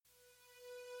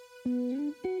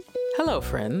Hello,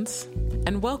 friends,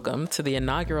 and welcome to the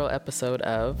inaugural episode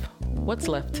of What's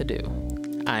Left to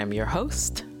Do. I am your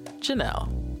host, Janelle.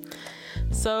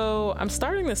 So, I'm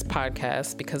starting this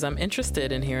podcast because I'm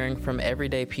interested in hearing from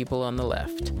everyday people on the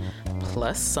left,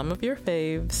 plus some of your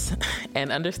faves,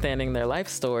 and understanding their life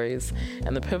stories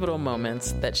and the pivotal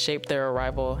moments that shaped their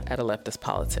arrival at a leftist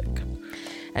politic.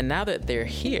 And now that they're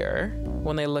here,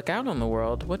 when they look out on the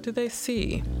world, what do they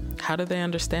see? How do they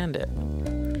understand it?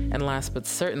 And last but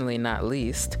certainly not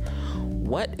least,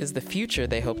 what is the future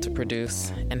they hope to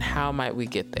produce, and how might we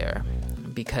get there?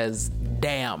 Because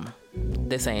damn,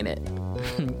 this ain't it.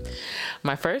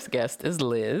 My first guest is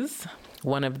Liz,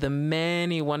 one of the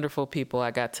many wonderful people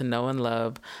I got to know and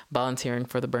love volunteering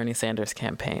for the Bernie Sanders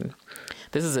campaign.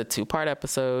 This is a 2-part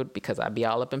episode because I be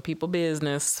all up in people's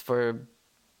business for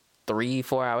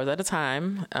 3-4 hours at a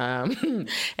time.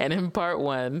 And in part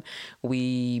 1,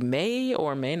 we may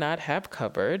or may not have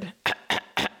covered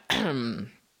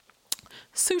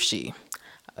sushi,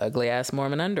 ugly ass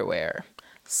Mormon underwear,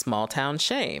 small town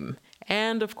shame,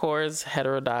 and of course,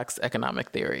 heterodox economic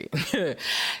theory.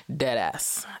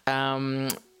 Deadass.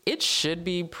 It should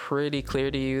be pretty clear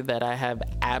to you that I have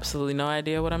absolutely no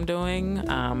idea what I'm doing,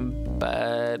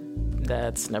 but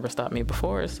that's never stopped me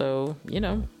before, so,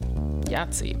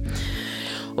 Yahtzee.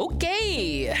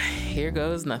 Okay, here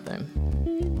goes nothing.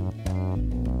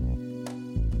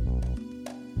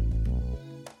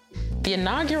 The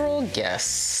inaugural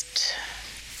guest,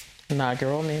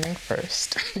 inaugural meaning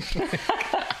first,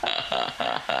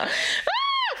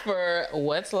 for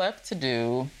What's Left to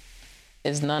Do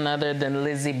is none other than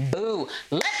Lizzie Boo.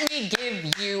 Let me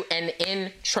give you an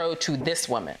intro to this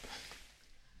woman.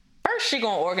 First, she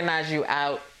gonna organize you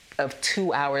out of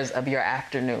 2 hours of your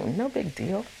afternoon. No big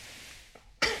deal.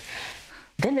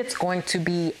 Then it's going to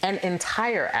be an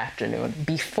entire afternoon.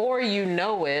 Before you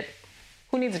know it,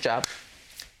 who needs a job?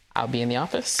 I'll be in the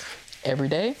office every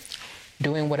day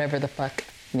doing whatever the fuck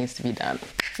needs to be done.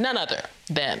 None other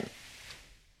than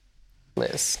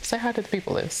Liz. Say hi to the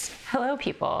people, Liz. Hello,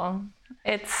 people.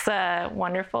 It's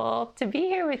wonderful to be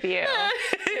here with you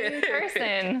in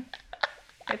person.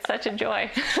 It's such a joy.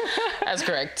 That's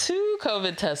correct. 2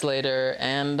 COVID tests later,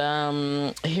 and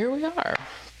here we are.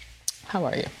 How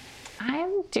are you?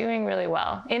 I'm doing really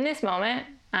well. In this moment,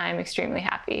 I'm extremely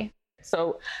happy.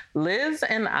 So Liz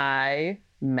and I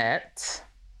met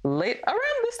late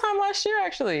around this time last year,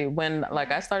 actually, when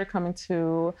I started coming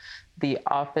to the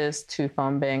office to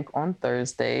phone bank on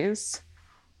Thursdays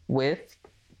with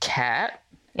Kat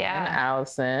and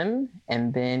Allison,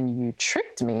 and then you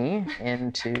tricked me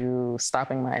into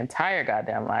stopping my entire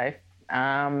goddamn life.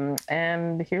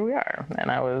 And here we are.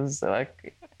 And I was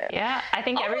like, I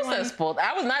think everyone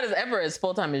I was not ever as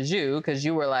full-time as you, because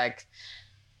you were like,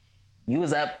 you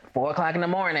was up 4 o'clock in the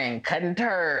morning, cutting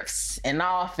turfs in the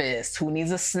office. Who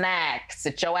needs a snack?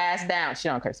 Sit your ass down. She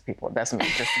don't curse people. That's me.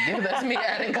 That's me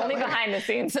adding color. Only behind the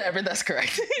scenes. That's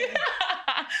correct.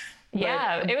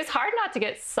 Yeah, it was hard not to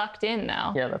get sucked in,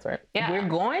 though. Yeah, that's right. Yeah. We're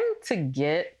going to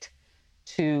get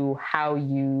to how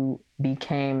you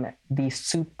became the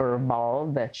Super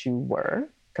Bowl that you were.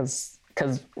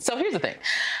 So here's the thing.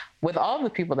 With all the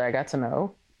people that I got to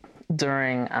know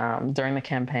during the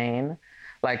campaign,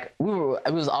 it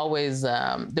was always,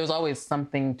 there was always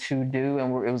something to do,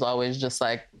 and it was always just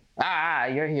like,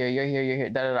 you're here,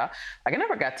 da da da. I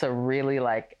never got to really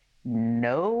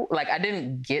know, I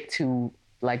didn't get to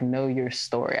know your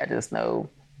story. I just know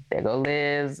there go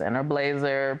Liz and her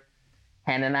blazer,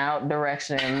 handing out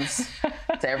directions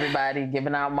to everybody,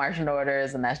 giving out marching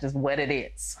orders, and that's just what it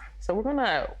is. So we're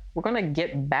gonna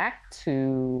get back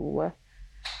to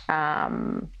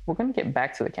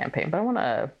the campaign, but I want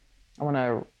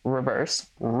to reverse.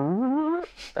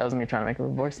 That was me trying to make a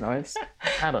voice noise.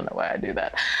 I don't know why I do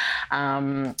that.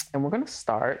 And we're going to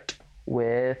start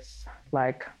with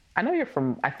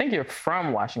I think you're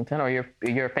from Washington, or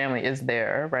your family is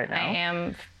there right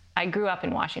now. I grew up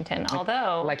in Washington,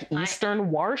 although... Eastern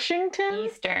Washington?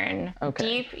 Eastern.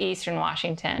 Okay. Deep Eastern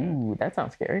Washington. Ooh, that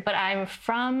sounds scary. But I'm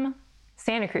from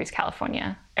Santa Cruz,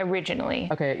 California, originally.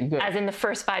 Okay, good. As in the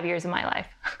first 5 years of my life.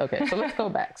 Okay, so let's go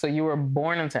back. So you were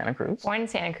born in Santa Cruz? Born in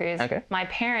Santa Cruz. Okay. My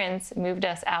parents moved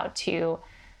us out to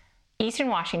Eastern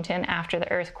Washington after the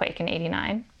earthquake in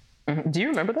 '89. Mm-hmm. Do you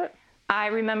remember that? I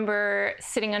remember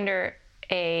sitting under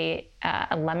a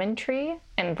lemon tree,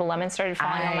 and the lemon started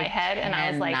falling on my head, and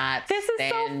I was like, this is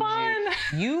so fun.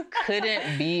 You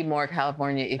couldn't be more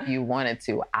California if you wanted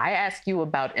to. I ask you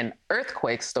about an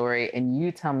earthquake story, and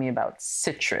you tell me about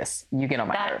citrus. You get on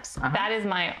my nerves. That is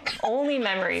my only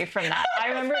memory from that. I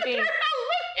remember being...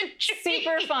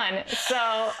 super fun.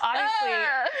 So obviously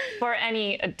for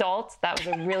any adult, that was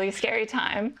a really scary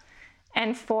time.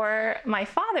 And for my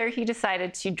father, he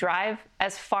decided to drive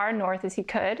as far north as he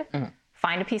could,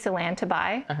 find a piece of land to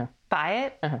buy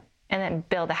it, and then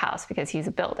build a house because he's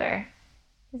a builder.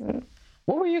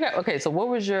 What were you guys? Okay, so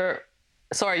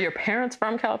are your parents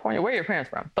from California? Where are your parents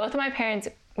from? Both of my parents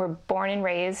were born and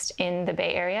raised in the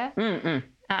Bay Area,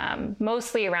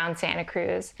 mostly around Santa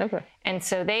Cruz. Okay. And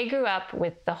so they grew up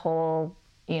with the whole,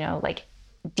 like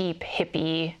deep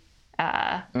hippie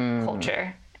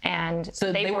culture. And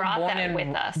so they brought that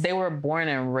with us. They were born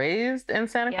and raised in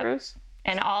Santa Cruz?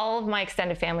 And all of my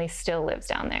extended family still lives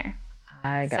down there.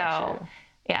 I got you.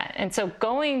 Yeah. And so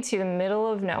going to the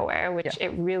middle of nowhere, which it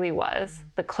really was,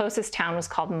 the closest town was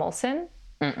called Molson.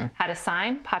 Had a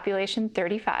sign, population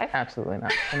 35. Absolutely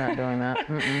not. We're not doing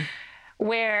that.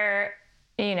 Where,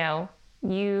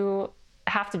 you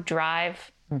have to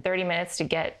drive 30 minutes to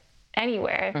get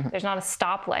anywhere. There's not a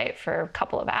stoplight for a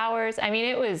couple of hours. I mean,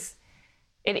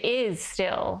 it is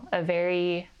still a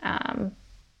very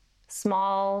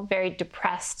small, very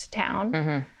depressed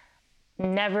town.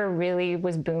 Never really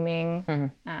was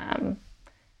booming.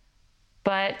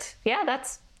 But yeah,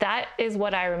 that is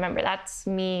what I remember. That's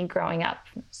me growing up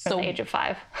from the age of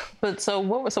 5. So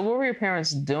what were your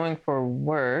parents doing for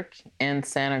work in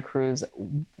Santa Cruz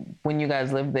when you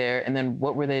guys lived there? And then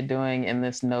what were they doing in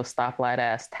this no stoplight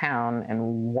ass town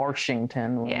in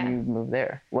Washington when you moved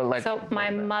there? So my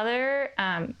mother,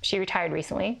 she retired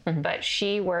recently, but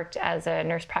she worked as a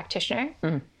nurse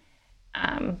practitioner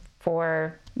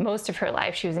for most of her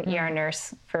life. She was an ER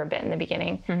nurse for a bit in the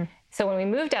beginning. So when we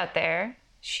moved out there,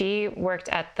 she worked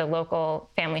at the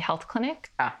local family health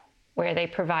clinic where they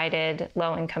provided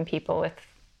low-income people with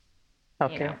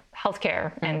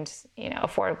healthcare and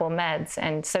affordable meds.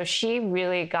 And so she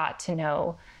really got to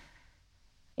know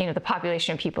the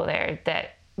population of people there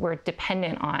that were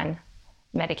dependent on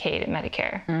Medicaid and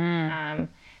Medicare.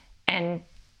 And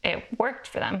it worked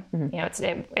for them.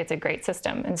 It's a great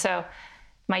system. And so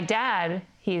my dad,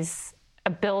 he's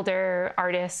a builder,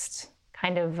 artist,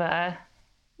 kind of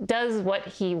does what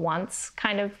he wants,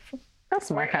 kind of.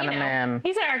 That's my kind of man.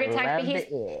 He's an architect,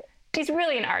 but he's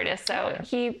really an artist. So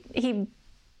he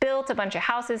built a bunch of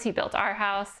houses. He built our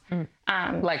house.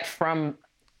 Like from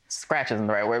scratch isn't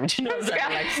the right word,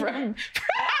 but from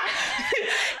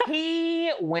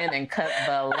he went and cut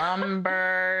the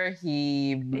lumber.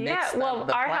 He mixed up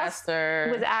the plaster. Our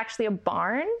house was actually a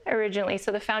barn originally,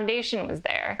 so the foundation was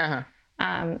there.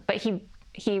 But he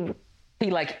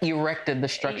erected the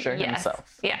structure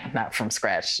himself. Yeah. Not from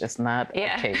scratch. It's not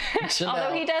okay.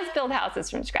 Although he does build houses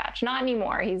from scratch. Not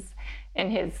anymore. He's in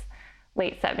his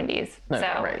late 70s.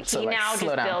 He now just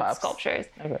builds sculptures.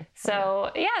 Okay.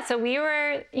 So so we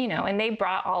were, and they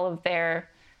brought all of their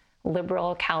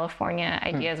liberal California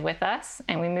ideas with us.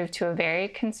 And we moved to a very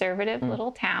conservative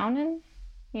little town in,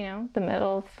 the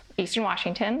middle of Eastern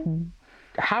Washington.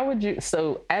 How would you,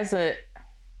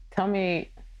 tell me,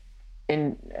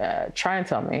 try and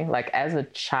tell me, like as a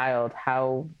child,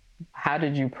 how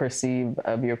did you perceive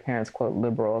of your parents' quote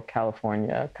liberal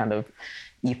California kind of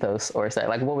ethos, or say,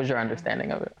 like what was your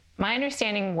understanding of it? My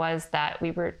understanding was that we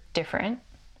were different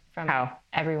from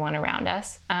everyone around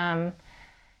us.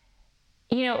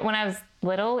 When I was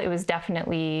little, it was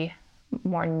definitely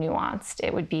more nuanced.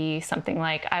 It would be something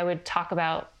like I would talk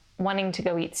about wanting to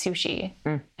go eat sushi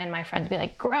and my friends would be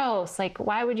like, gross, like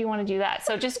why would you want to do that?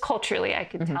 So just culturally I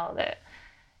could tell that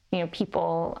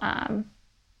people who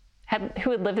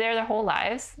had lived there their whole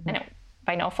lives and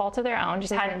by no fault of their own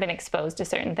just hadn't been exposed to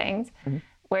certain things.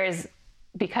 Whereas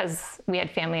because we had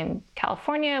family in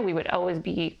California, we would always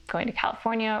be going to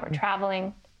California or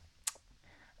traveling.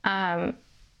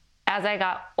 As I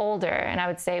got older, and I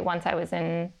would say once I was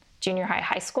in junior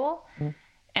high school,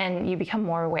 and you become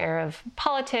more aware of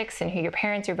politics and who your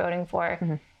parents are voting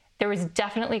for, there was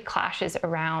definitely clashes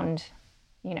around,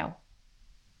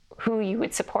 who you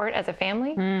would support as a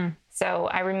family. So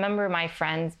I remember my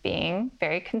friends being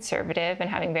very conservative and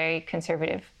having very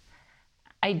conservative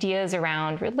ideas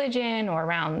around religion or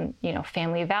around,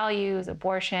 family values,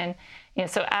 abortion.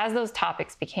 So as those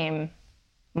topics became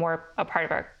more a part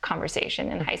of our conversation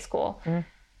in high school,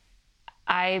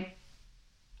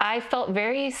 I felt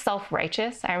very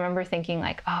self-righteous. I remember thinking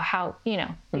like, oh, how,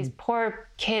 these poor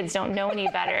kids don't know any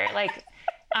better. Like,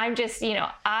 I'm just,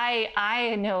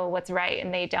 I know what's right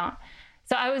and they don't.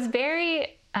 So I was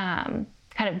very kind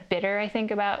of bitter, I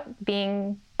think, about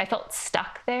I felt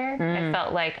stuck there. I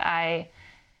felt like I,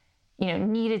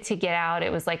 needed to get out.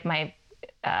 It was like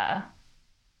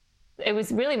it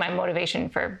was really my motivation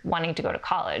for wanting to go to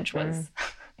college was,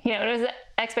 it was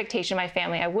expectation of my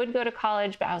family. I would go to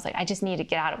college, but I was like, I just need to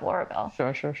get out of Oroville.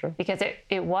 Sure. Because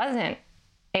it wasn't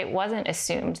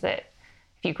assumed that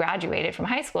if you graduated from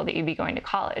high school that you'd be going to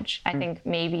college. I think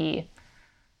maybe,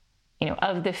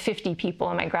 of the 50 people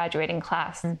in my graduating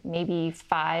class, maybe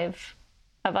 5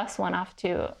 of us went off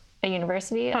to a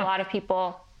university. A lot of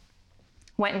people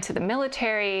went into the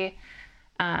military,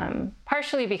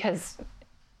 partially because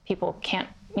people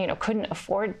couldn't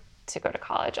afford to go to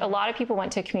college. A lot of people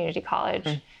went to community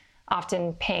college,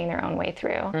 often paying their own way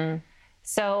through.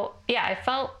 So yeah, I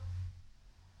felt,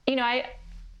 I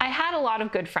had a lot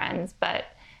of good friends, but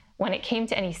when it came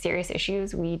to any serious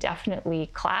issues, we definitely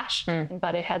clashed and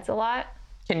butted heads a lot.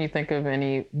 Can you think of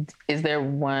is there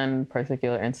one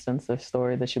particular instance or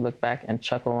story that you look back and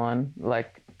chuckle on,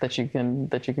 like that you can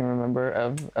remember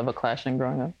of a clashing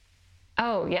growing up?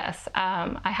 Oh, yes.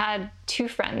 I had 2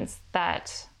 friends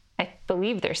that I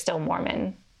believe they're still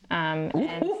Mormon. And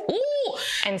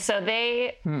so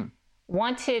they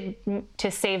wanted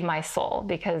to save my soul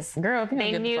because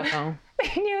they knew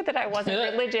that I wasn't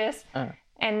religious.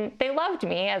 And they loved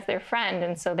me as their friend,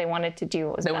 and so they wanted to do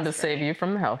what was best. They wanted to save you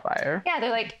from the hellfire. Yeah, they're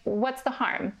like, what's the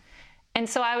harm? And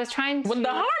so I was trying to... Well, the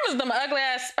harm is them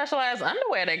ugly-ass, special-ass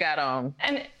underwear they got on.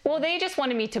 And, they just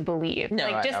wanted me to believe.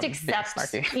 No, just accept,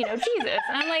 Jesus. And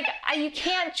I'm like, you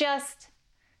can't just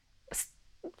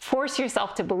force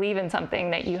yourself to believe in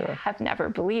something that you have never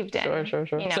believed in. Sure.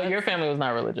 So your family was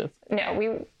not religious?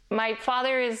 No, my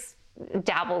father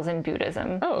dabbles in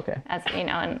Buddhism. Oh, okay. As you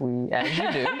know, as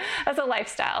you do. As a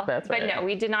lifestyle. That's right. But no,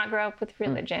 we did not grow up with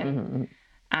religion.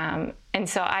 And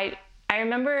so I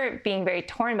remember being very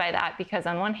torn by that because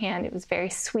on one hand, it was very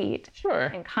sweet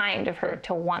and kind of her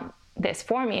to want this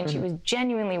for me. And she was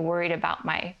genuinely worried about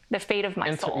the fate of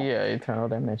my soul. Yeah, eternal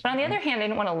damnation. But on the other hand, I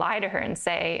didn't want to lie to her and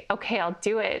say, okay, I'll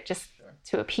do it just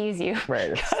to appease you.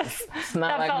 Right. It's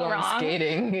not like going wrong.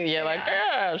 Skating.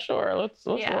 Like, sure, let's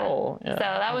roll.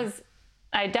 Yeah. So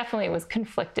I definitely was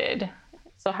conflicted.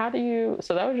 So that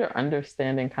was your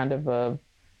understanding kind of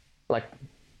like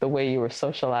the way you were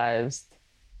socialized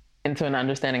into an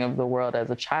understanding of the world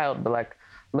as a child, but like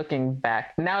looking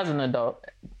back now as an adult,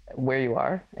 where you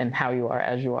are and how you are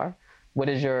as you are, what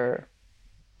is your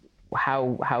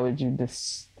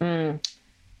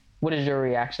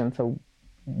reaction to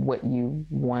what you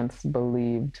once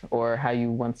believed or how you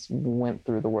once went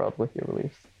through the world with your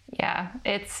beliefs? Yeah,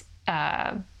 it's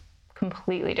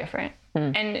completely different.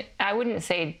 And I wouldn't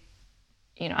say,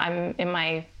 I'm in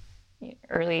my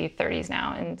early 30s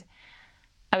now, and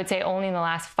I would say only in the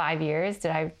last 5 years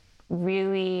did I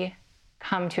really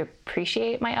come to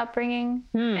appreciate my upbringing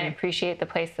and appreciate the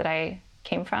place that I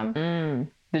came from.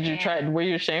 Were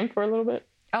you ashamed for a little bit?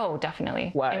 Oh, definitely.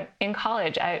 Why? In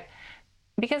college,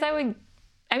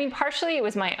 partially it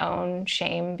was my own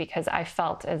shame because I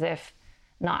felt as if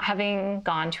not having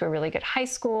gone to a really good high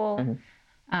school,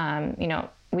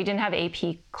 we didn't have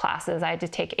AP classes. I had to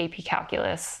take AP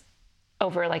calculus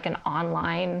over like an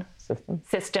online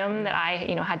system that I,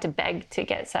 had to beg to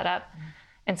get set up.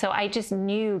 And so I just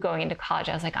knew going into college,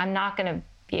 I was like, I'm not going to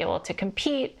be able to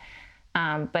compete.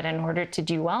 But in order to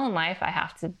do well in life, I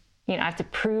have to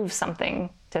prove something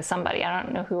to somebody. I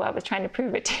don't know who I was trying to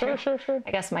prove it to. Sure.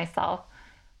 I guess myself.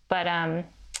 But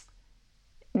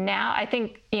now I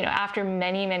think, after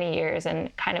many, many years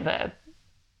and kind of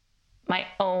my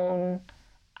own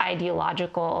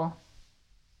ideological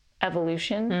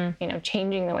evolution,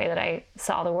 changing the way that I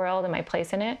saw the world and my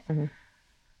place in it,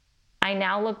 I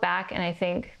now look back and I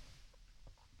think,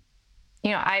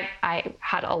 I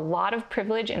had a lot of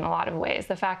privilege in a lot of ways.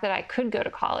 The fact that I could go to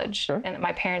college and that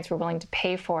my parents were willing to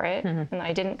pay for it and that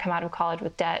I didn't come out of college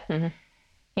with debt.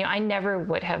 I never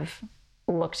would have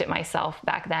looked at myself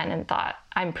back then and thought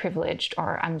I'm privileged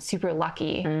or I'm super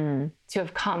lucky to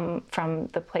have come from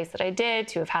the place that I did,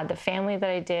 to have had the family that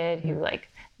I did, who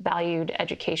valued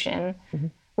education,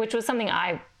 which was something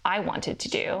I wanted to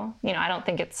do. I don't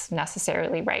think it's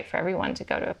necessarily right for everyone to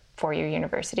go to a 4-year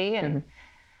university.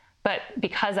 But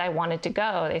because I wanted to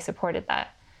go, they supported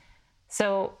that.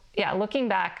 So yeah, looking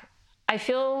back, I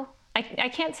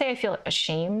can't say I feel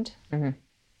ashamed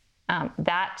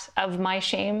that of my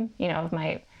shame,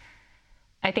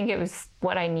 I think it was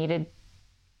what I needed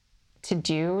to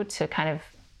do to kind of,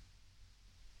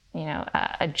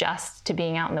 adjust to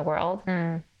being out in the world.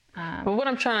 But what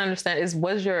I'm trying to understand is,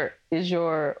 was your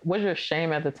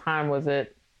shame at the time, was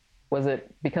it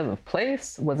because of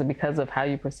place? Was it because of how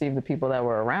you perceived the people that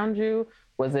were around you?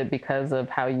 Was it because of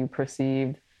how you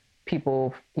perceived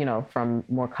people, from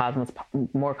more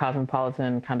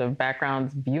cosmopolitan kind of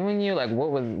backgrounds viewing you? Like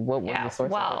what was the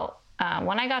source of it?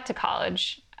 When I got to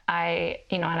college,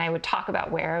 and I would talk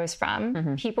about where I was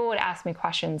from, people would ask me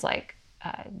questions like,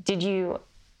 did you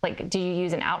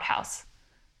use an outhouse?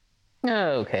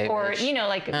 Oh, okay. Or,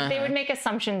 they would make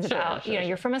assumptions about,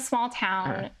 you're from a small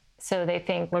town. So they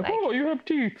think oh, you have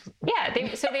teeth. Yeah.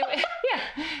 So they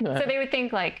would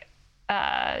think like,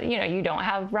 you don't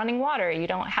have running water. You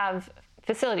don't have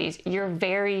facilities. You're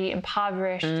very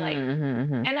impoverished.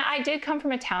 And I did come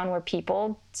from a town where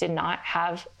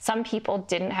some people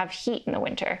didn't have heat in the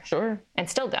winter. Sure. And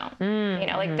still don't.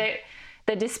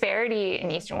 The disparity in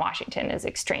Eastern Washington is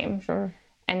extreme. Sure.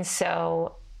 And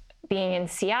so being in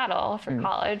Seattle for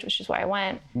college, which is where I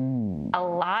went, a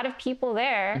lot of people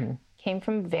there came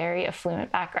from very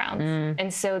affluent backgrounds.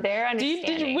 And so their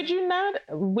understanding... would you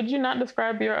not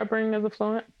describe your upbringing as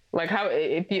affluent? Like how,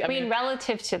 I mean,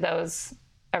 relative to those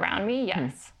around me,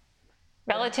 yes.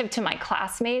 Relative to my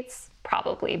classmates,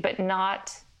 probably, but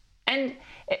not... And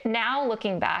now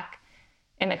looking back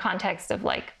in the context of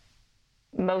like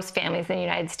most families in the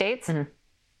United States,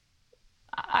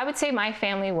 I would say my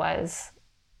family was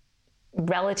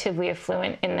relatively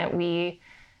affluent in that we...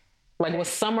 Like, was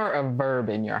summer a verb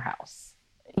in your house?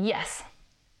 Yes.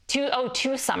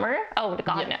 To summer? Oh,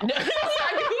 God, no.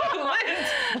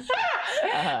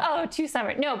 To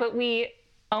summer. No, but we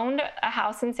owned a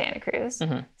house in Santa Cruz.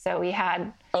 So we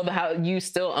had... Oh, the house. You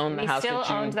still own the house? We still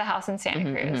owned the house in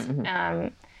Santa Cruz.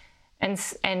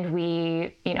 And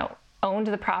we, owned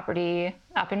the property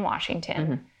up in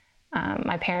Washington.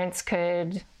 My parents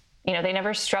could, they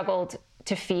never struggled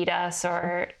to feed us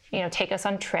or, take us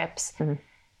on trips.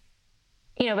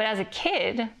 But as a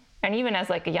kid, and even as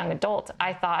like a young adult,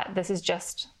 I thought this is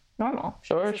just normal.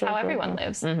 This is how everyone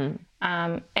lives. And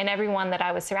everyone that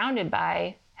I was surrounded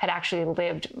by had actually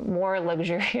lived more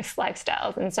luxurious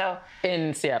lifestyles. And so...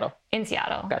 In Seattle? In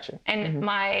Seattle. Gotcha. And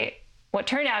what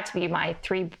turned out to be my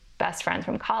 3 best friends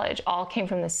from college all came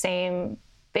from the same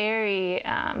very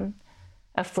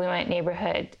affluent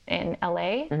neighborhood in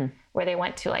LA, where they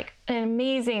went to like an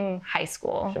amazing high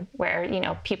school where,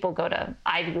 people go to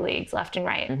Ivy Leagues left and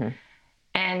right.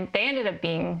 And they ended up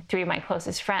being 3 of my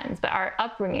closest friends, but our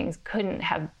upbringings couldn't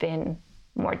have been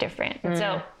more different. And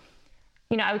so,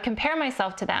 I would compare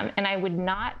myself to them, and I would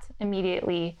not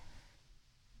immediately,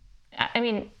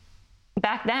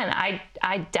 back then, I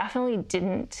definitely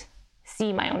didn't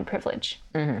see my own privilege.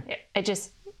 It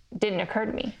just didn't occur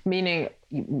to me. Meaning,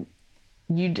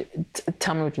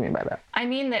 tell me what you mean by that. I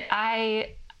mean that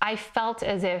I felt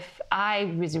as if I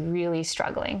was really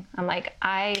struggling. I'm like,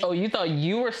 Oh, you thought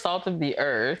you were salt of the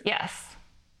earth? Yes.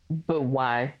 But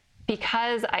why?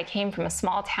 Because I came from a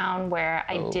small town where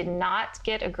I did not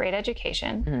get a great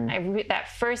education. That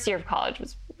first year of college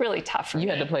was really tough for me. You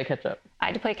had to play catch up. I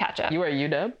had to play catch up. You were at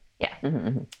UW? Yeah.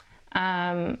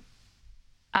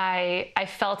 I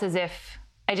felt as if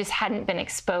I just hadn't been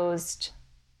exposed.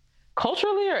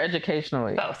 Culturally or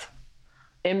educationally? Both.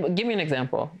 And give me an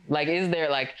example. Like, is there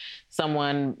like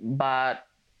someone bought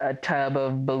a tub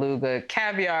of beluga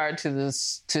caviar to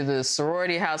the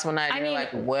sorority house one night? And you're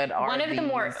like, what are these? The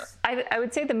more, I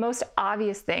would say the most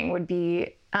obvious thing would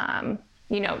be,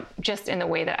 just in the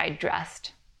way that I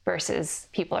dressed versus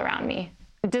people around me.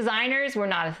 Designers were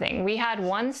not a thing. We had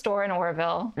one store in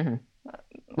Oroville.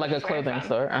 Like a clothing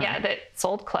store? Yeah, that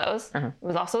sold clothes. It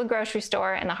was also the grocery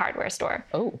store and the hardware store.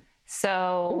 Oh.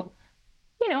 So,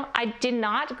 I did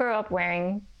not grow up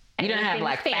wearing anything. You didn't have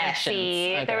like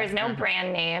fancy. Okay. There was no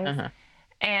brand names.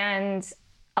 And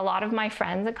a lot of my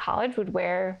friends at college would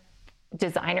wear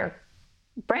designer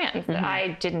brands that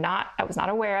I was not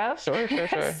aware of. Sure.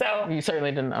 So you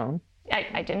certainly didn't own.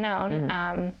 I didn't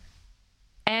own.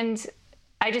 And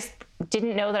I just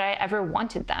didn't know that I ever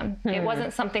wanted them. It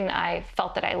wasn't something that I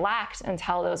felt that I lacked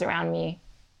until those around me,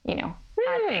 had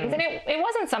things. And it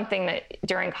wasn't something that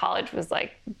during college was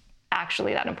like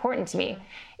actually that important to me.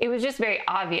 It was just very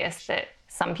obvious that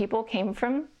some people came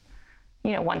from,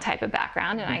 one type of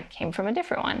background and I came from a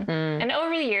different one. And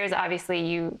over the years, obviously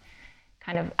you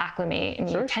kind of acclimate and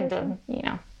you tend to,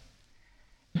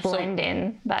 blend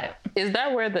in. But is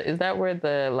that where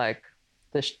the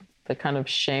kind of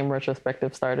shame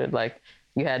retrospective started? Like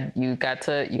you got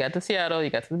to Seattle, you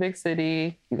got to the big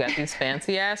city, you got these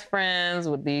fancy ass friends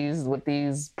with these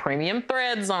premium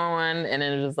threads on, and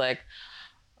then it was like,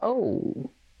 I'm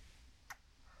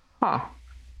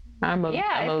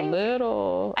a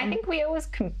little. I think we always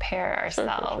compare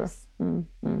ourselves, to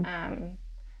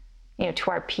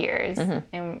our peers,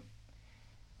 and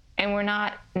we're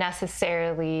not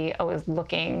necessarily always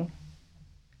looking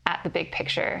at the big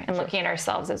picture and looking at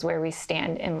ourselves as where we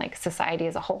stand in like society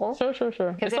as a whole. Sure.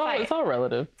 It's all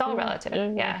relative. It's all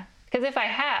relative. Yeah. Because if I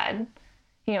had,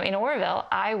 in Oroville,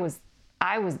 I was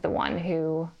I was the one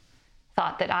who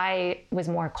thought that I was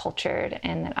more cultured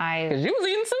and that Because you was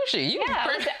eating sushi.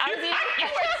 I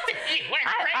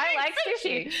like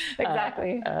sushi.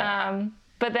 Exactly.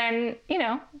 But then, you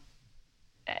know,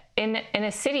 in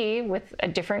a city with a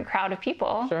different crowd of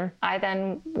people, sure. I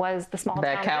then was the small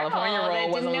that town California girl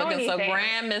roll wasn't looking anything. so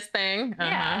grand, Miss Thing.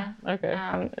 Yeah.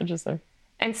 Okay. Interesting.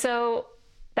 And so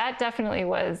that definitely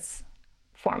was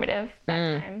formative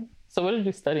that time. So what did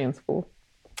you study in school?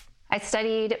 I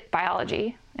studied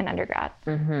biology in undergrad.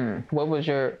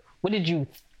 What did you,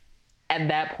 at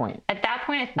that point? At that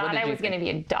point, I thought I was going to be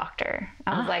a doctor.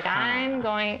 I was like,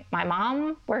 my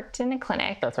mom worked in a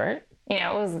clinic. That's right. You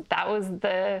know, that was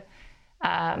the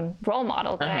role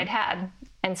model that I'd had.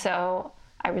 And so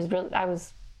I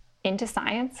was into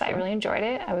science. I really enjoyed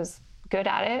it. I was good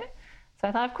at it. So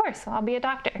I thought, of course, I'll be a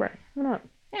doctor. Right. Why not?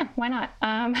 Yeah, why not?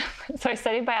 So I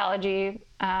studied biology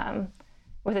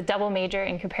with a double major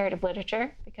in comparative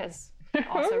literature because I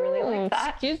also really liked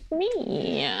that. Excuse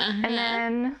me. And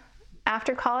then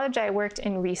after college, I worked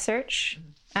in research.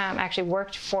 Actually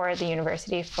worked for the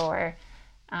university for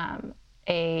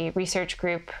a research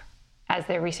group as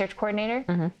their research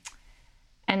coordinator.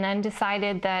 And then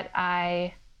decided that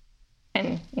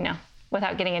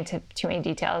without getting into too many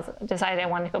details, decided I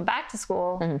wanted to go back to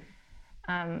school.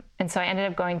 And so I ended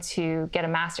up going to get a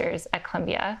master's at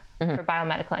Columbia for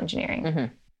biomedical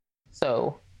engineering.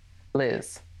 So,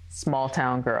 Liz, small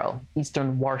town girl,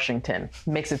 Eastern Washington,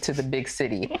 makes it to the big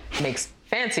city, makes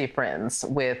fancy friends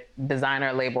with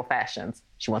designer label fashions.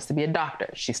 She wants to be a doctor.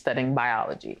 She's studying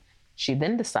biology. She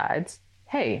then decides,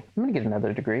 hey, I'm going to get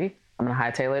another degree. I'm going to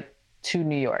hightail it to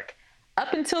New York.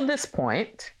 Up until this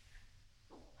point,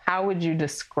 how would you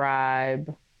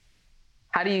describe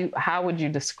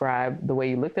the way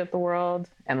you looked at the world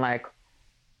and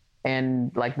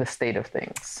the state of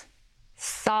things?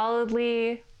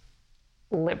 Solidly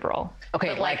liberal. Okay.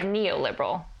 But like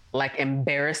neoliberal. Like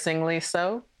embarrassingly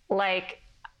so? Like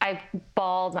I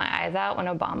bawled my eyes out when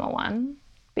Obama won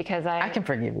because I can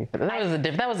forgive you for that. That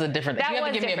was a different. You have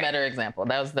to give me a better example.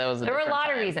 That was There were a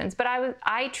lot of reasons, but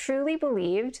I truly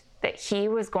believed that he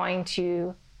was going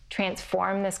to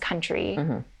transform this country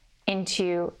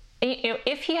into, you know,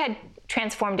 if he had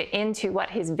transformed it into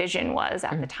what his vision was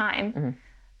at the time,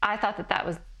 I thought that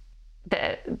was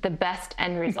the best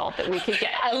end result that we could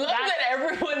get. I love that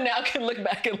everyone now can look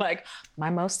back and like, my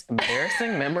most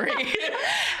embarrassing memory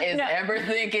is ever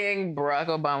thinking Barack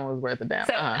Obama was worth a damn.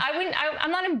 So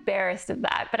I'm not embarrassed of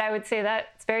that, but I would say that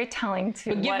it's very telling to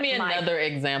But give me another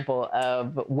example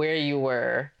of where you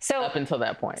were up until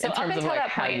that point, in terms of like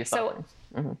how you saw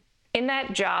things. In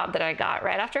that job that I got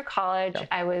right after college,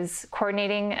 I was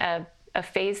coordinating a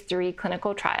phase 3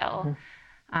 clinical trial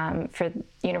for the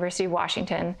University of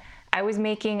Washington. I was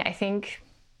making, I think,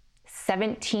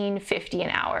 $17.50 an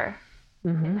hour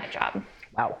in that job.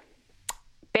 Wow.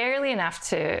 Barely enough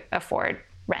to afford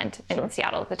rent in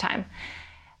Seattle at the time.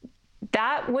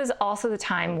 That was also the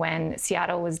time when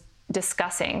Seattle was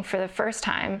discussing for the first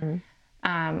time,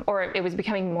 or it was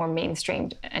becoming more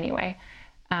mainstreamed anyway,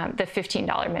 the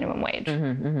 $15 minimum wage.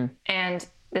 And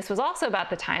this was also about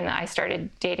the time that I started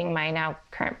dating my now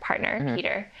current partner,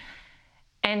 Peter.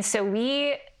 And so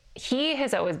he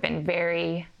has always been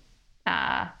very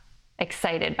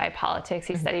excited by politics.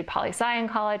 He studied poli-sci in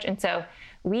college. And so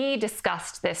we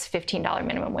discussed this $15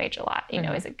 minimum wage a lot. You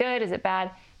know, is it good? Is it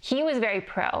bad? He was very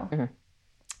pro.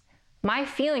 My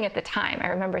feeling at the time, I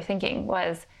remember thinking,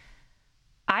 was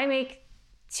I make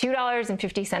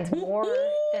 $2.50 more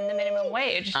than the minimum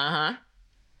wage.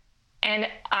 And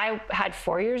I had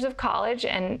 4 years of college,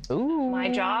 and my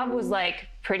job was like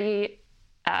pretty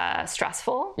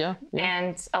stressful.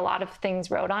 And a lot of things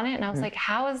rode on it. And I was like,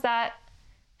 how is that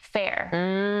fair?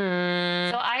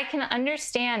 So I can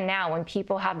understand now when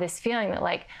people have this feeling that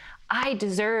like, I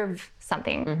deserve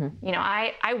something. You know,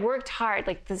 I worked hard,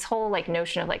 like this whole like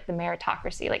notion of like the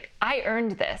meritocracy, like I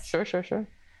earned this. Sure.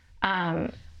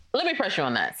 Let me press you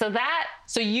on that. So that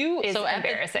is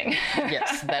embarrassing.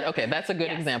 Yes. That's a good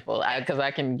example. Because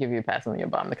I can give you a pass on your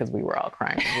bum because we were all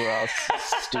crying. We were all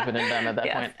stupid and dumb at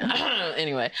that point.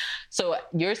 Anyway, so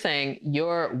you're saying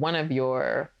one of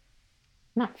your,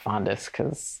 not fondest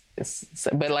because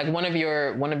but like one of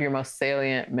your most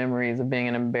salient memories of being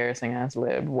an embarrassing ass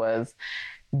lib was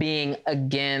being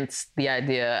against the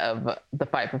idea of the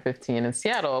fight for 15 in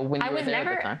Seattle when you were there at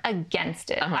the time. I was never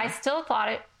against it. I still thought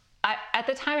it. At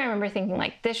the time, I remember thinking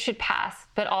like this should pass,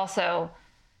 but also,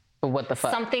 but what the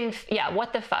fuck?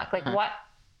 What the fuck? Like what?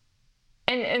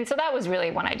 And so that was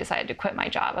really when I decided to quit my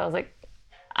job. I was like,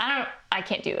 I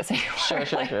can't do this anymore.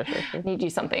 Sure. I need to do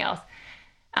something else.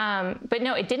 But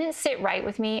no, it didn't sit right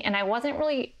with me, and I wasn't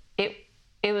really.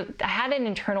 I had an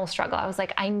internal struggle. I was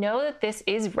like, I know that this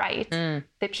is right,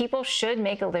 that people should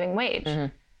make a living wage.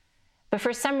 But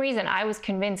for some reason, I was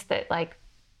convinced that like,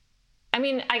 I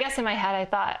mean, I guess in my head, I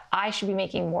thought I should be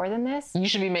making more than this. You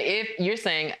should be, if you're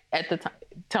saying at the time,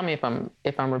 tell me if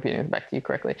I'm repeating this back to you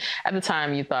correctly. At the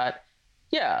time you thought,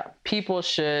 yeah, people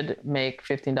should make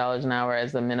 $15 an hour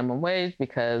as the minimum wage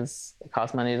because it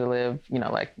costs money to live, you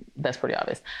know, like that's pretty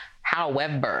obvious.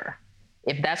 However,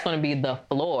 if that's going to be the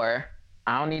floor,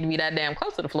 I don't need to be that damn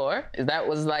close to the floor.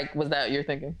 Was that your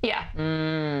thinking?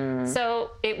 Yeah.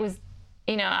 So it was,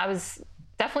 you know, I was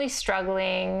definitely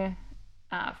struggling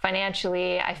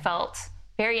financially. I felt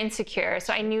very insecure.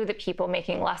 So I knew that people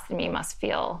making less than me must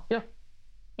feel,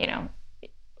 you know,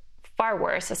 far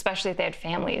worse, especially if they had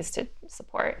families to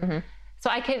support. So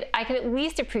I could at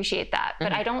least appreciate that,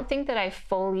 but I don't think that I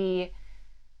fully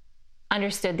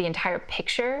understood the entire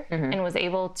picture and was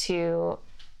able to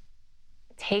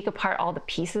take apart all the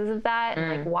pieces of that and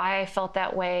like why I felt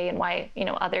that way and why, you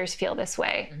know, others feel this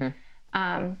way.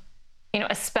 You know,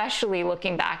 especially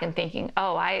looking back and thinking,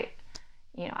 oh, I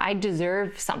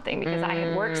deserve something because I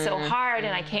had worked so hard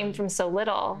and I came from so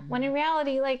little. When in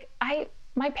reality, like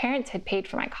my parents had paid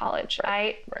for my college.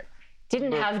 I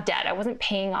didn't have debt. I wasn't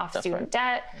paying off student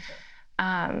debt.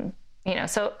 You know,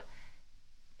 so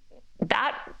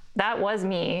that was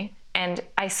me. And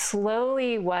I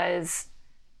slowly was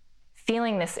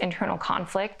feeling this internal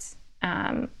conflict.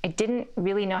 I didn't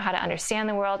really know how to understand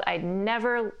the world. I'd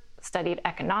never studied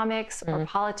economics or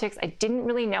politics. I didn't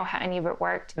really know how any of it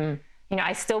worked. You know,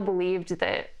 I still believed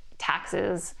that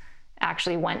taxes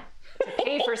actually went to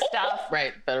pay for stuff.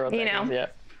 Right, federal taxes, you know? Yeah.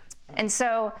 And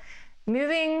so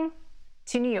moving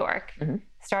to New York,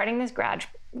 starting this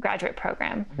graduate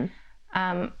program,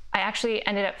 I actually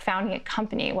ended up founding a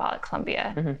company while at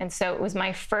Columbia. And so it was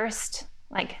my first,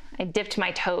 like, I dipped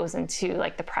my toes into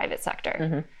like the private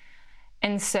sector.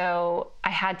 And so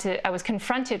I was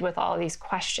confronted with all these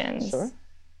questions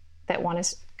that one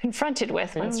is confronted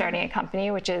with when starting a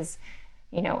company, which is,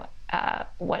 you know,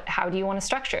 how do you want to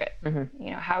structure it?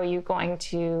 You know, how are you going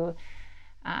to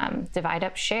divide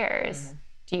up shares?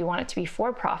 Do you want it to be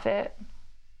for profit?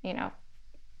 You know,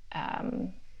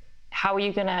 how are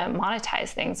you going to monetize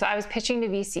things? So I was pitching to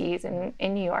VCs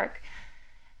in New York,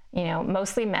 you know,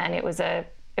 mostly men. It was a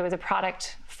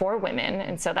product for women.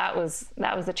 And so that was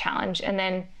the challenge. And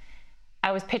then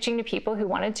I was pitching to people who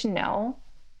wanted to know,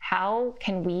 how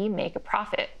can we make a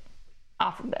profit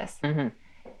off of this?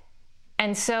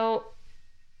 And so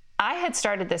I had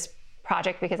started this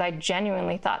project because I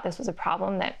genuinely thought this was a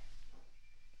problem that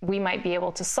we might be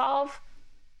able to solve.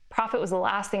 Profit was the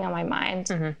last thing on my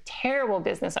mind. Terrible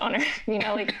business owner, you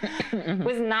know, like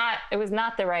it was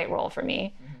not the right role for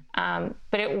me.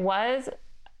 But it was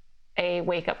a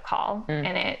wake-up call.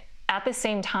 And at the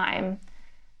same time,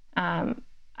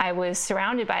 I was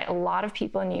surrounded by a lot of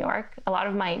people in New York. A lot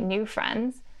of my new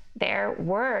friends there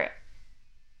were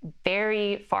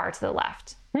very far to the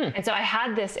left. And so I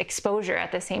had this exposure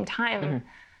at the same time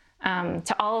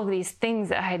to all of these things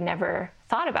that I had never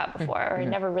thought about before or had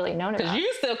never really known about. Because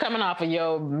you're still coming off of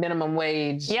your minimum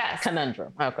wage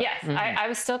conundrum. Okay. Yes, I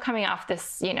was still coming off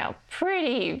this, you know,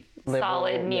 pretty liberal,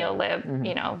 solid neo-lib,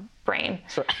 you know, brain.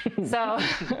 Sure. So,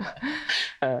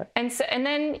 and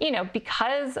then, you know,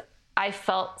 because I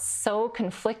felt so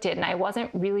conflicted and I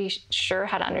wasn't really sure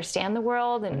how to understand the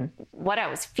world and what I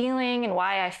was feeling and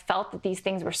why I felt that these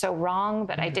things were so wrong,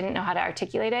 but I didn't know how to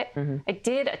articulate it. I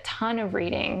did a ton of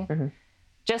reading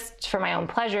just for my own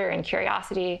pleasure and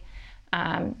curiosity.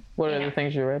 What are the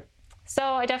things you read? So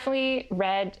I definitely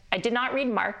I did not read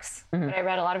Marx, but I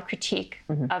read a lot of critique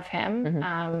of him.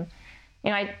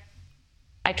 You know,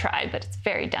 I tried, but it's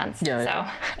very dense.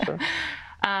 Sure.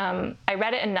 I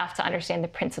read it enough to understand the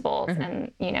principles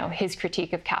and, you know, his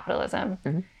critique of capitalism.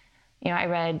 You know, I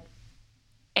read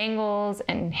Engels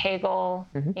and Hegel,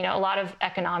 you know, a lot of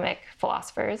economic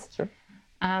philosophers. Sure.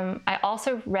 I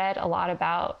also read a lot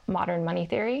about modern money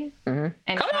theory. And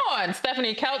come on,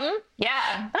 Stephanie Kelton.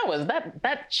 Yeah.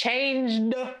 That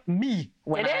changed me.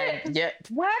 What? Yes.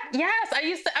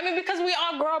 Because we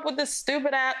all grow up with this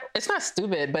stupid it's not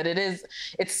stupid, but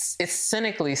it's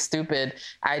cynically stupid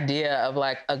idea of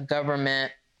like a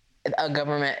government's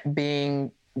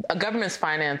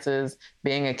finances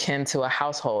being akin to a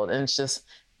household. And it's just,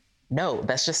 no,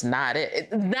 that's just not it.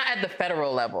 It's not at the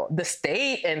federal level. The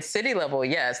state and city level,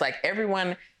 yes. Like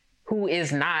everyone who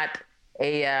is not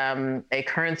a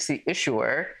currency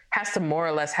issuer has to more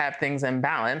or less have things in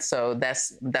balance. So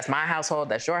that's my household,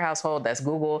 that's your household, that's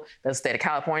Google, that's the state of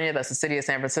California, that's the city of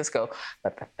San Francisco.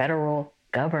 But the federal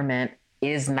government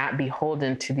is not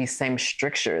beholden to these same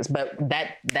strictures. But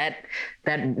that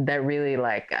really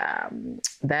like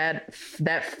that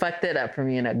fucked it up for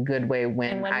me in a good way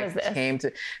when I came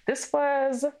to this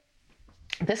was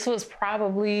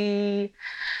probably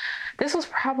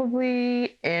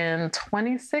in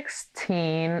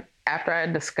 2016 after I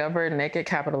discovered Naked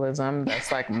Capitalism.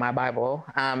 That's like my Bible.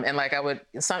 And like I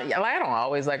don't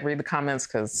always like read the comments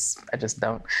because I just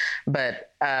don't.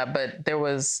 But there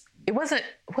was, was it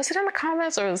in the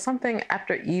comments or was it something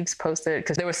after Eve's posted?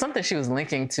 Because there was something she was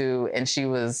linking to and she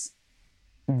was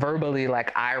verbally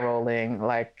like eye rolling,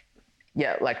 like,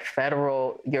 yeah, like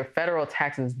your federal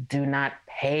taxes do not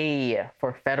pay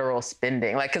for federal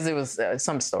spending. Like, cause it was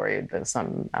some story, I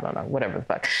don't know, whatever the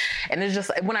fuck. And it's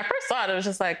just, when I first saw it, it was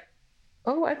just like,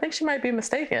 oh, I think she might be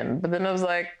mistaken. But then I was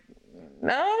like,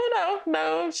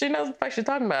 no, she knows what the fuck she's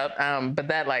talking about. But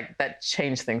that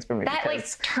changed things for me. That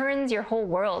like turns your whole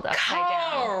world upside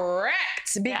down.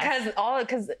 Correct. Because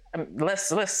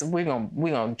we're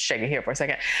gonna shake it here for a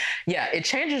second. Yeah, it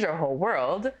changes your whole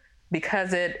world.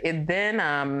 Because it then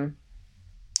how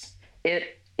do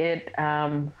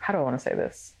I want to say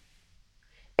this?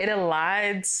 It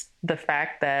elides the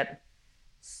fact that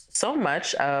so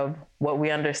much of what we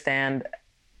understand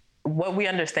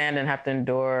and have to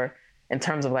endure in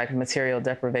terms of like material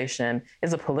deprivation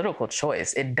is a political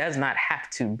choice. It does not have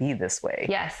to be this way.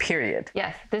 Yes. Period.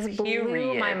 Yes. This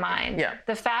blew my mind. Yeah.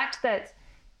 The fact that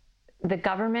the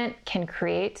government can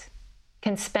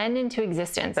spend into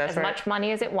existence much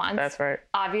money as it wants. That's right.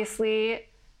 Obviously,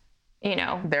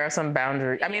 there are some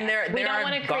boundaries. I mean, there we don't are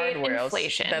want to create guardrails.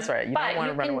 Inflation. That's right. You don't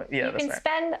want to run away. Yeah, you can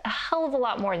spend a hell of a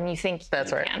lot more than you think you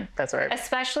can. That's right.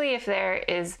 Especially if there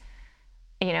is,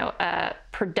 a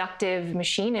productive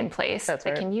machine in place that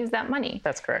can use that money.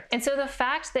 That's correct. And so the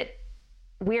fact that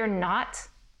we are not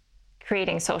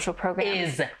creating social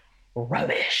programs is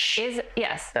rubbish.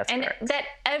 Yes. That's and correct. That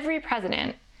every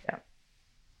president.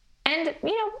 And,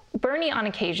 Bernie on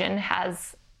occasion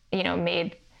has,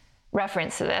 made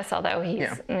reference to this, although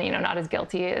he's, not as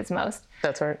guilty as most.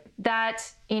 That's right. That,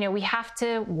 we have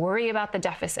to worry about the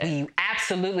deficit. We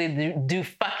absolutely do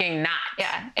fucking not.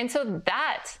 Yeah. And so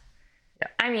that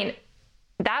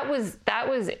was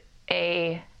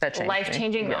a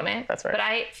life-changing moment. That's right. But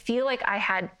I feel like I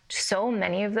had so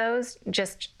many of those,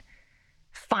 just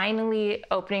finally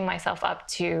opening myself up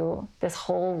to this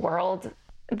whole world.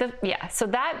 So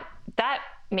that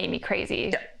made me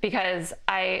crazy because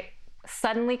I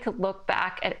suddenly could look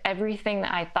back at everything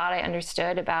that I thought I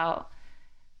understood about,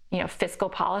 fiscal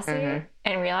policy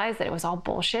and realize that it was all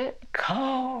bullshit.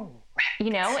 Correct.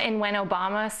 And when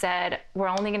Obama said we're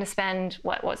only going to spend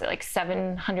what was it, like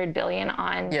 $700 billion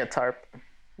on TARP,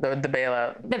 the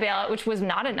bailout, which was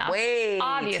not enough,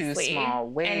 obviously, too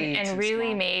small, and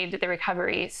really made the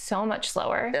recovery so much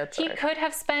slower. He could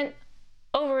have spent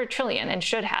over $1 trillion and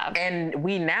should have. And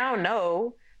we now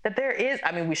know that there is,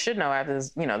 we should know after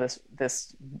this,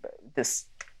 this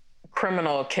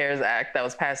criminal CARES Act that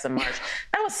was passed in March,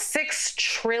 that was $6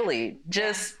 trillion,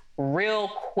 just real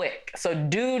quick. So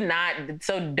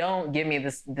don't give me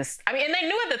this, and they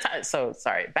knew at the time,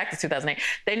 back to 2008,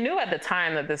 they knew at the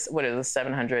time that this,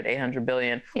 700-800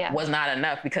 billion was not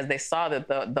enough because they saw that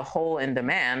the hole in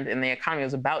demand in the economy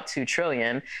was about $2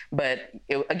 trillion. But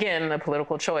again, a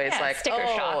political choice, shock.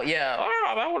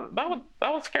 That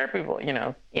would scare people,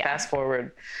 fast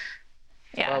forward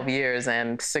 12 years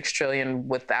and $6 trillion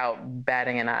without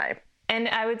batting an eye. And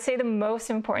I would say the most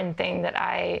important thing that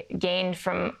I gained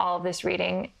from all of this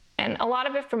reading, and a lot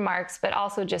of it from Marx, but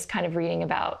also just kind of reading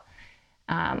about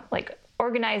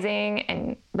organizing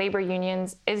and labor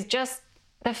unions, is just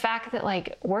the fact that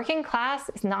working class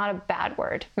is not a bad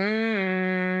word.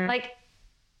 The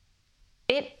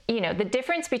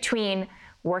difference between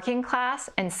working class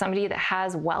and somebody that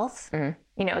has wealth,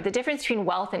 the difference between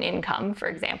wealth and income, for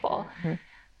example,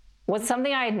 was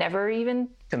something I had never even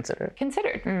considered.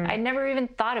 I'd never even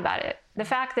thought about it. The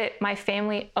fact that my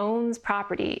family owns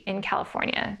property in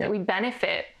California, that we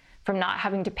benefit from not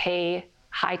having to pay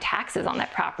high taxes on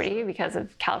that property because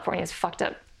of California's fucked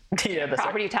up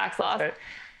property tax laws. Right.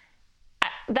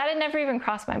 That had never even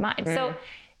crossed my mind. So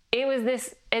it was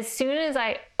this, as soon as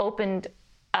I opened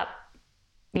up,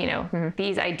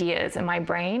 these ideas in my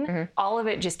brain, all of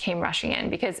it just came rushing in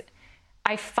because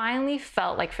I finally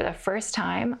felt like for the first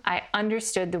time, I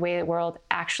understood the way the world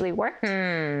actually worked.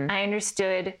 I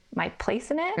understood my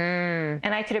place in it.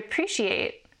 And I could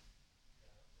appreciate,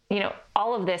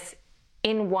 all of this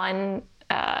in one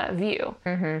view.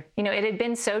 It had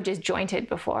been so disjointed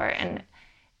before and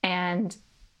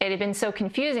it had been so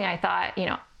confusing. I thought,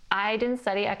 I didn't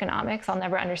study economics. I'll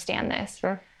never understand this.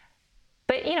 Sure.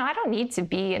 But, I don't need to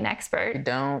be an expert. You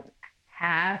don't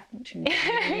have to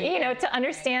to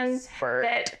understand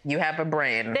that you have a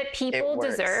brain, that people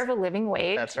deserve a living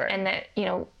wage. That's right. And that,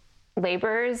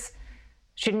 laborers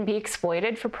shouldn't be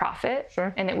exploited for profit.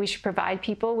 Sure. And that we should provide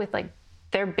people with like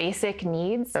their basic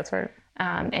needs. That's right.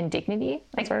 And dignity.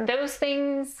 Like That's right. Those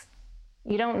things,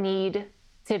 you don't need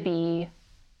to be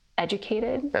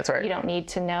educated. That's right. You don't need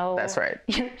to know. That's right.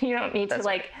 You don't need to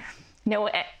know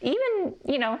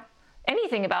even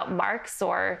anything about Marx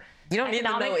or you don't need to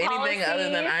know anything policy. Other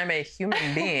than I'm a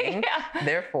human being. Yeah.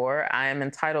 Therefore, I am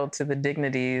entitled to the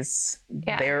dignities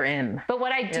therein. But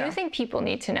what I do think people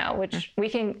need to know, which we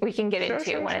can get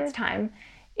into when it's time,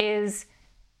 is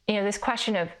this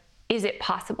question of, is it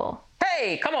possible?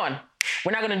 Hey, come on.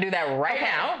 We're not going to do that right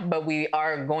now, but we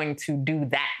are going to do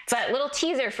that. But little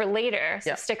teaser for later,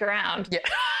 so stick around. Yeah.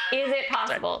 Is it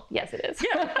possible? Yes, it is.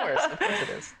 Yeah, of course it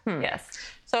is. Yes.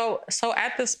 So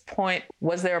at this point,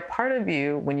 was there a part of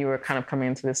you when you were kind of coming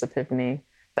into this epiphany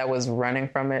that was running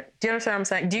from it? Do you understand what I'm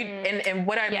saying? Do you, and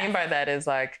what I mean by that is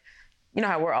like,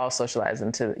 how we're all socialized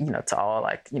into, to all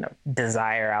like,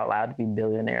 desire out loud to be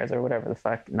billionaires or whatever the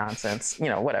fuck nonsense,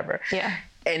 whatever. Yeah.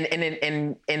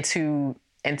 And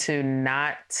to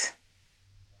not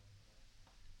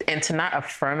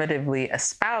affirmatively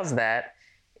espouse that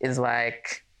is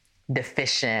like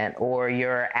deficient, or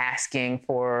you're asking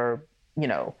for,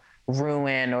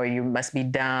 ruin, or you must be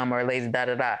dumb or lazy,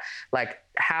 Like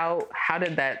how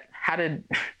did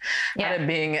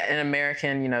being an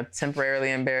American,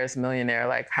 temporarily embarrassed millionaire,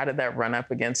 like how did that run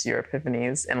up against your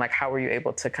epiphanies, and like how were you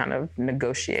able to kind of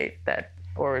negotiate that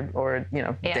or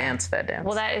dance that dance?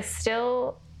 Well, that is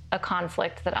still a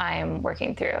conflict that I am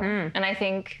working through. And I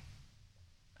think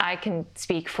I can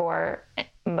speak for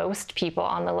most people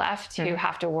on the left who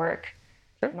have to work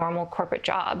normal corporate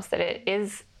jobs, that it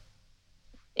is,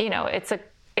 it's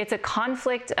a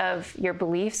conflict of your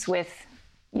beliefs with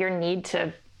your need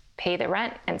to pay the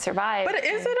rent and survive. But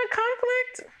is it a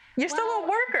conflict? You're still a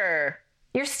worker.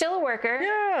 You're still a worker.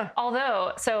 Yeah.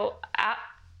 Although,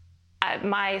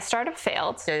 my startup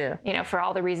failed, for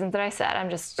all the reasons that I said. I'm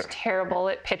just terrible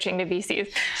at pitching to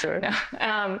VCs. Sure.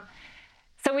 No.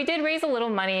 So we did raise a little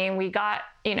money, and we got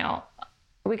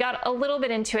a little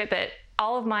bit into it, but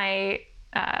all of my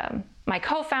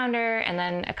co-founder and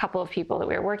then a couple of people that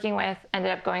we were working with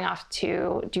ended up going off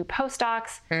to do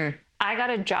postdocs. I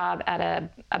got a job at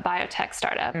a biotech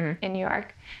startup in New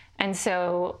York. And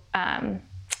so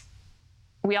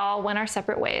we all went our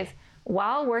separate ways.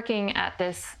 While working at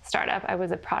this startup, I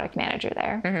was a product manager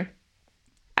there.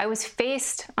 I was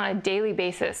faced on a daily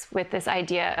basis with this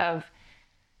idea of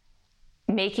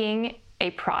making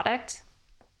a product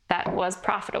that was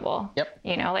profitable. Yep.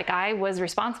 I was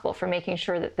responsible for making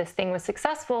sure that this thing was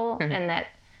successful and that,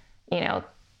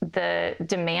 the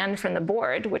demand from the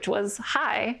board, which was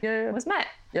high, was met.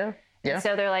 Yeah. Yeah. And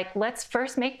so they're like, let's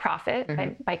first make profit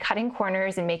by cutting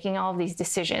corners and making all of these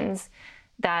decisions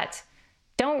that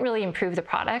don't really improve the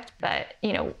product, but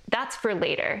that's for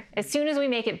later. As soon as we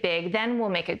make it big, then we'll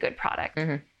make a good product.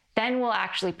 Then we'll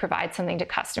actually provide something to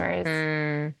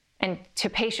customers and to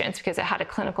patients, because it had a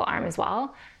clinical arm as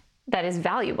well, that is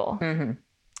valuable.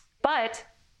 But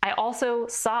I also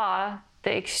saw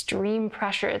the extreme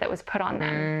pressure that was put on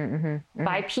them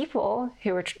by people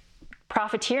who were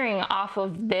profiteering off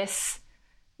of this,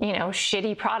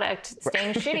 shitty product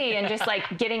staying shitty and just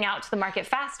like getting out to the market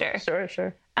faster.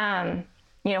 Sure.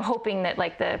 Hoping that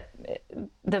like the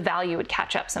value would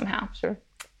catch up somehow. Sure.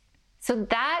 So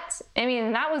that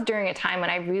was during a time when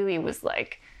I really was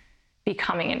like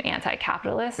becoming an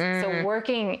anti-capitalist. So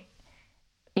working,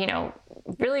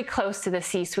 really close to the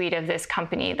C-suite of this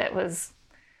company that was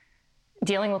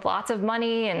dealing with lots of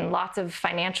money and lots of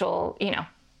financial,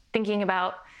 thinking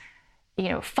about,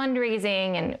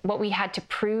 fundraising and what we had to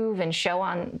prove and show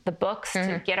on the books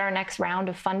to get our next round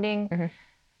of funding.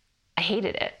 I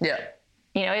hated it. Yeah.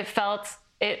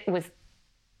 It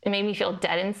made me feel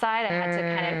dead inside. I had to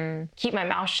kind of keep my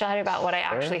mouth shut about what I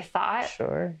actually thought.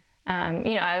 Sure.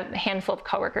 A handful of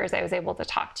coworkers I was able to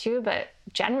talk to, but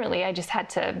generally I just had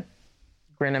to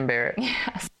grin and bear it.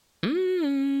 Yes.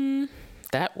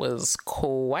 That was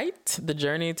quite the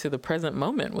journey to the present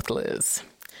moment with Liz.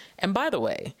 And by the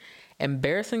way,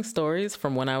 embarrassing stories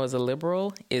from when I was a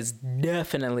liberal is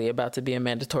definitely about to be a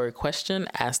mandatory question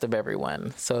asked of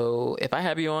everyone. So if I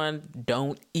have you on,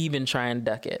 don't even try and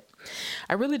duck it.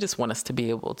 I really just want us to be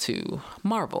able to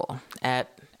marvel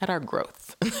at our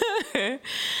growth.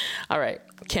 All right.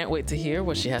 Can't wait to hear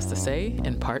what she has to say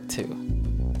in part 2.